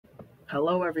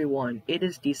Hello everyone, it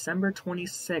is December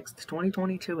 26th,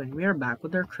 2022, and we are back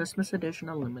with our Christmas edition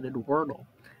Unlimited Wordle.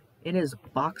 It is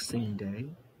Boxing Day,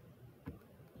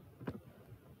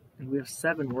 and we have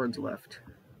 7 words left.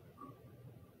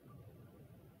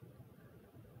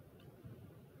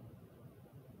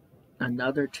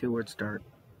 Another 2-word start.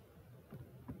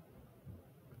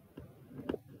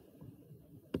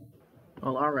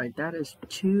 Well, alright, that is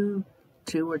 2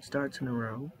 2-word starts in a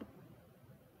row.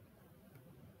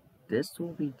 This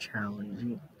will be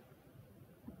challenging.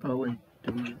 Oh, and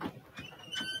 3.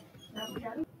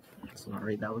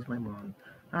 Sorry, that was my mom.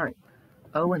 Alright.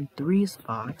 0 and 3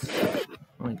 spots.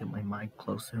 Let me get my mic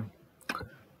closer.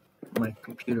 My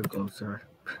computer closer.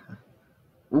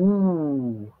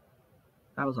 Ooh.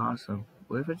 That was awesome.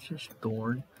 What if it's just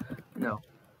thorn? No.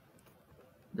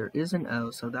 There is an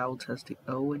O, so that will test the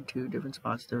O in 2 different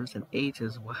spots. There's an H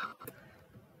as well.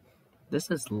 This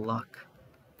is luck.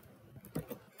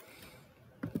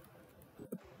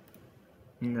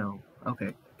 No.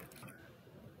 Okay.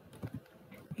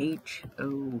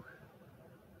 H-O.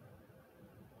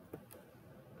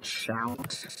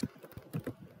 Shout.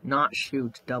 Not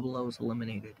shoot. Double O is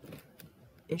eliminated.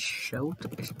 Is shout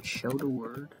a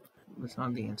word? It's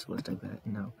on the answer list, I bet.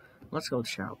 No. Let's go with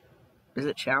shout. Is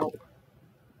it shout?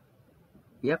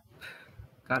 Yep.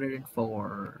 Got it in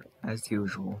 4, as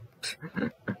usual.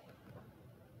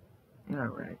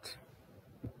 Alright.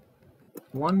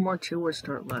 1 more 2-word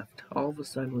start left. All of a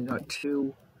sudden we got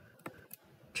 2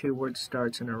 2-word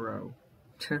starts in a row.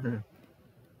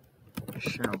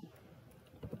 Shout.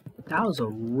 That was a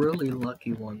really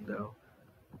lucky one, though.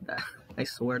 I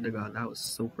swear to God, that was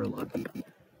super lucky.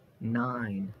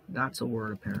 9. That's a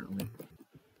word, apparently.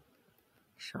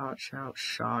 Shot, shout,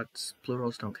 shots.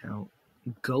 Plurals don't count.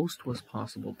 Ghost was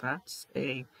possible. That's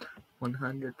a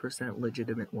 100%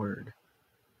 legitimate word.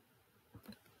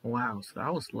 Wow, so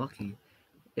that was lucky.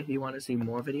 If you want to see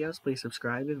more videos, please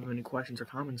subscribe. If you have any questions or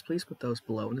comments, please put those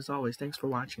below. And as always, thanks for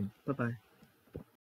watching. Bye-bye.